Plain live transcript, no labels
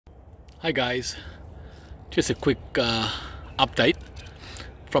Hi guys, just a quick update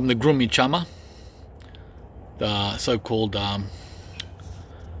from the Grumichama, the so-called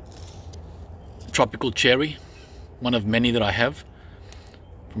tropical cherry, one of many that I have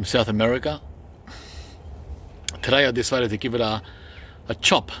from South America. Today I decided to give it a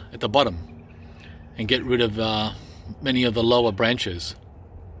chop at the bottom and get rid of many of the lower branches.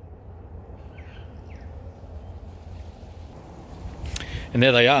 And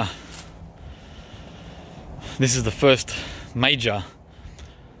there they are. This is the first major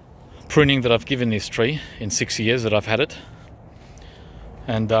pruning that I've given this tree in 6 years that I've had it.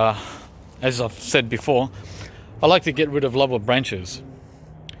 And as I've said before, I like to get rid of lower branches.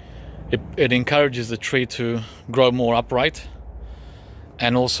 It encourages the tree to grow more upright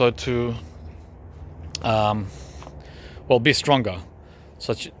and also to be stronger,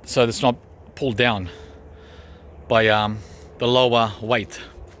 so it's not pulled down by the lower weight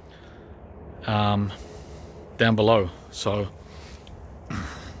down below. So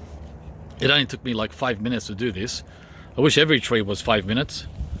it only took me like 5 minutes to do this. I wish every tree was 5 minutes.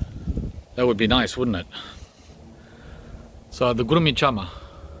 That would be nice, wouldn't it? So the Grumichama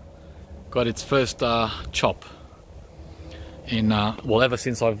got its first chop in ever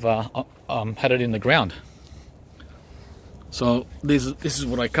since I've had it in the ground. So this is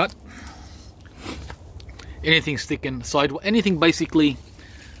what I cut. Anything sticking sideways, anything basically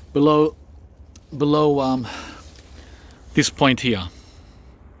below this point here,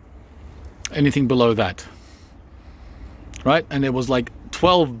 anything below that, right? And there was like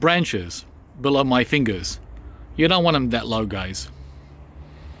 12 branches below my fingers. You don't want them that low, guys.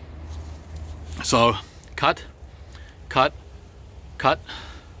 So cut, 3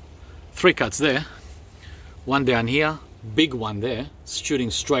 cuts there, one down here, big one there shooting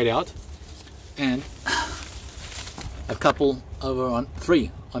straight out, and a couple over on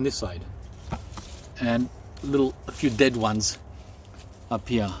 3 on this side, and a few dead ones up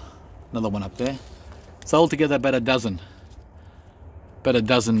here, another one up there. So altogether about a dozen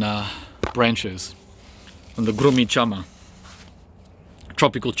branches on the Grumichama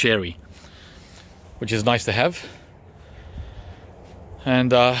tropical cherry, which is nice to have.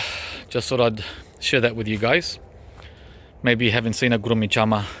 And just thought I'd share that with you guys. Maybe you haven't seen a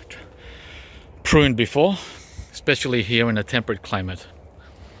Grumichama pruned before, especially here in a temperate climate.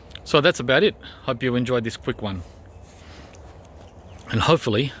 So that's about it. Hope you enjoyed this quick one, and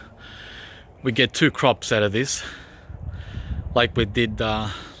hopefully we get 2 crops out of this like we did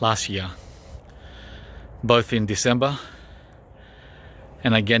last year, both in December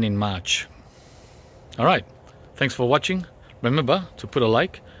and again in March. Alright, thanks for watching. Remember to put a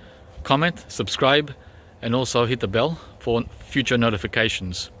like, comment, subscribe, and also hit the bell for future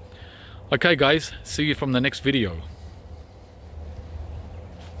notifications. Okay guys, see you from the next video.